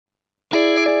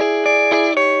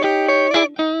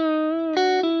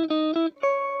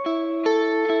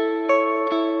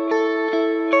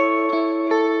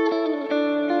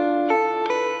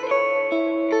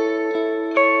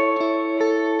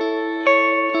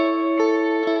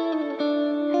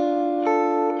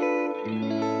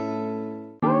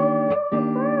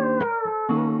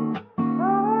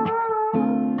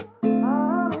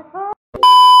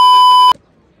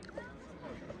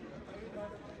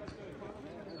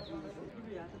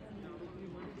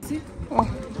zie?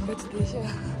 Met deze.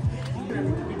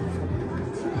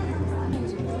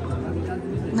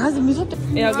 Nou, ze moet op.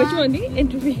 Ja, weet je wat niet? En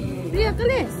toen wie heeft de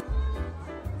les?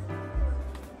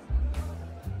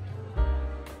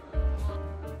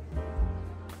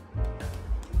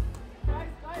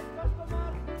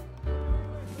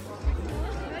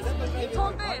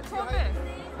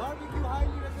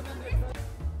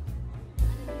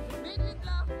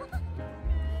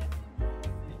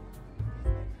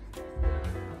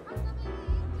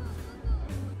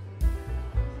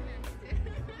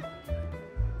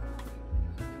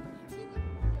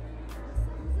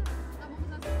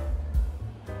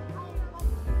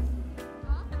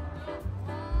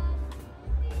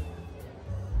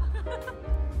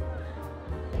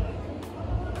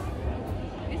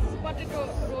 Potato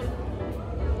roll.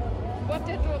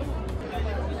 Potato.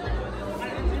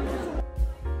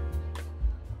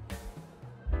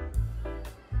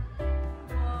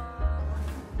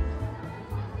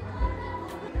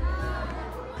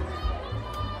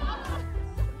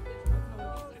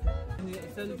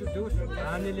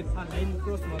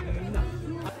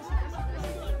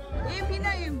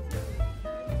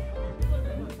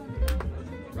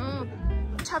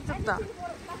 참 좋다.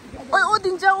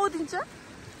 어딘자 어딘자?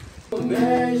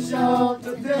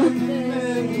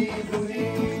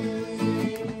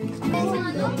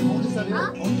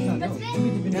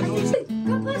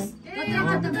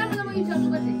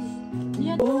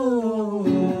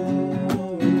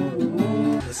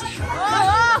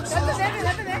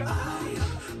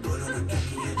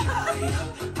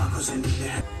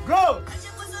 Go!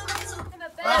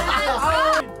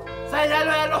 Say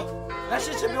hello, hello. Let's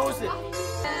see music.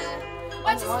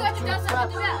 What's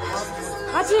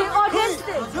같이 댄스.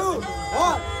 2,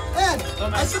 1,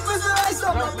 and I should put the ice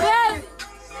on my 댄스.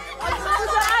 Put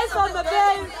the ice on the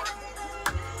bed.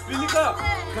 Binika.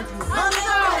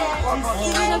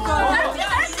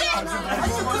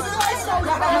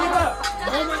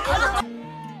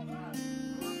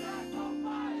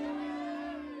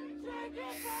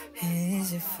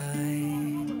 Is it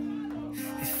fine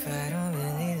if I don't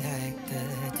really like the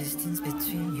distance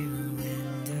between you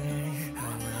and I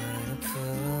wanna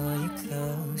pull you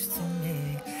close to me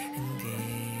and be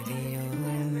the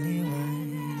only one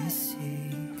to see.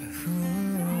 But who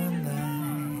am I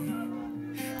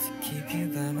to keep you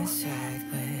by my side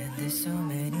when there's so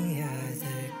many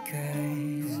other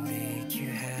guys who make you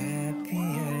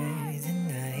happier than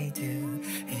I do?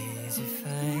 Is it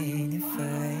fine if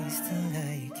I still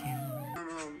like you?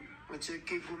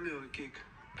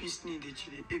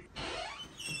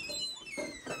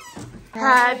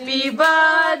 Happy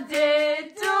birthday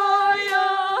to you.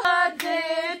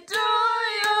 Birthday to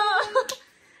you.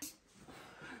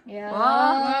 Yeah.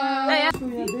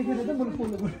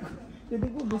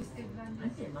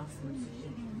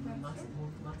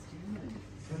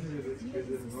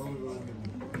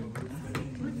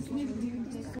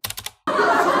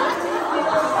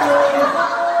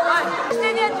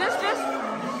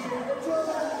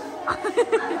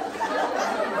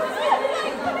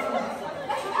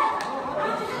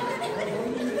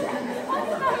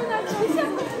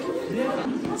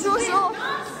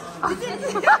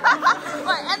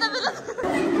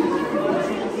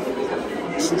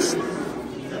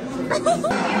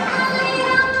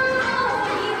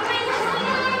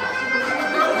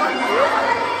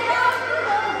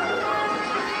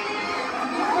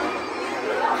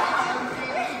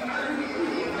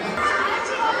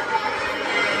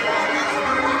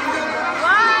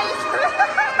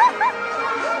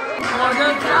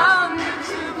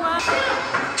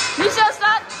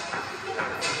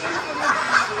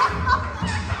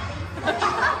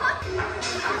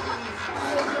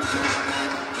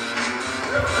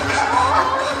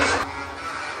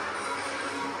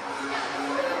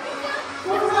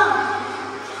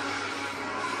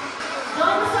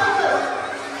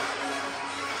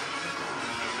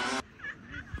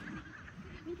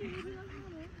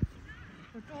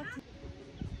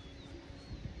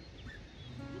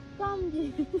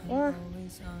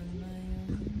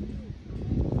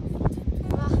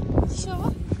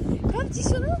 지셔워? 그럼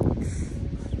지셔워?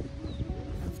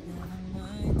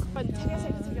 빨리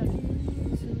챙겨서 챙겨.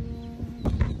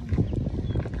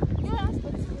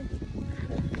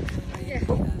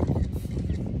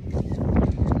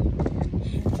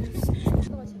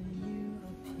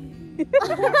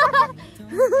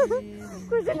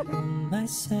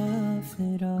 myself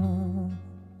at all,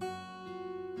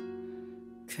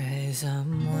 'cause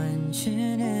I'm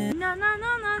wondering if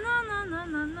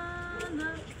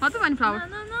Wat een flower.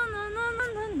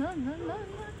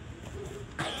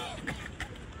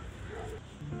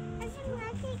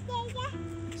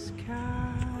 sky.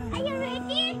 Are you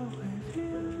ready?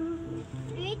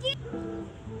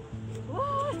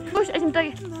 아줌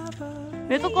저기.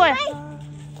 왜 또 거야?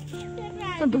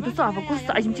 너도 써 아빠 코스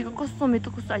아줌 지금 코스 왜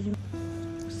또 코스 아줌.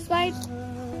 스마일.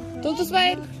 Dolker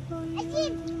smile.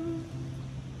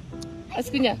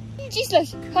 Askunya. Cheese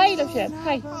lash. Hi lash.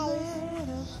 Hi.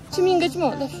 Chhimi engage mo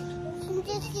lash.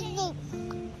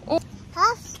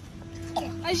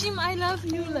 Ajim, I love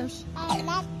you lash. I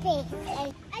love it.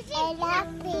 I love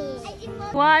it.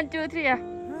 1, 2, 3 ya.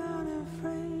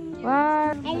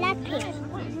 1. I love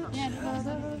it.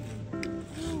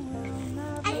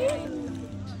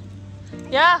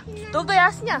 야, 너도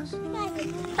야스냐?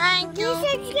 Thank you.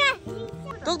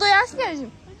 너도 야스냐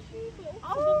지금?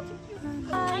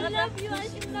 I love you. I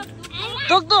love you.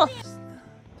 너도.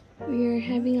 We are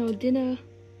having our dinner.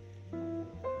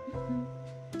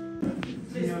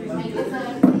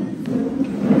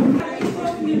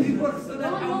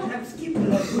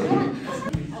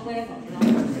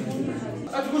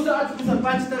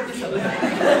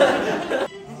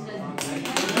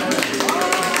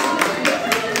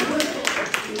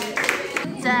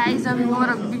 자, 이제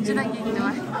뭐라고 민준한 얘기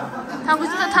나와. 타고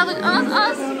싶다 타고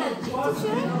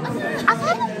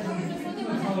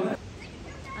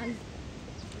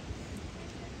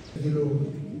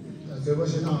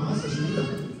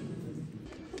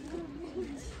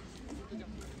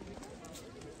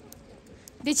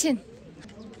미친.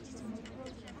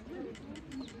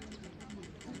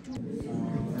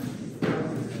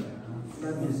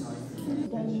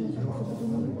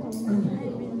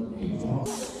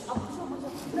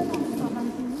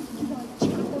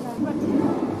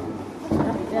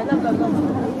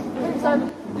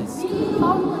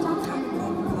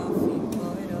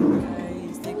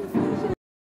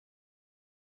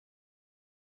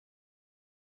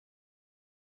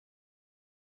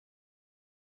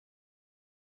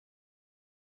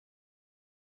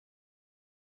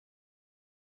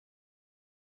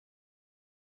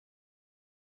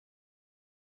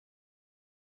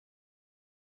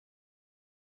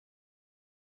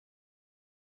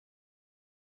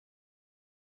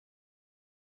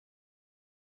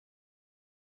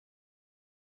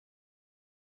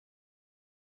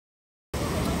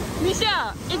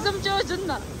 미샤, 이좀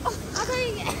줘준다.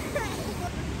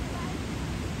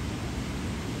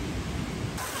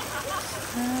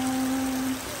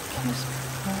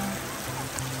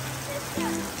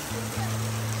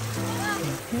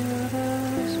 You're the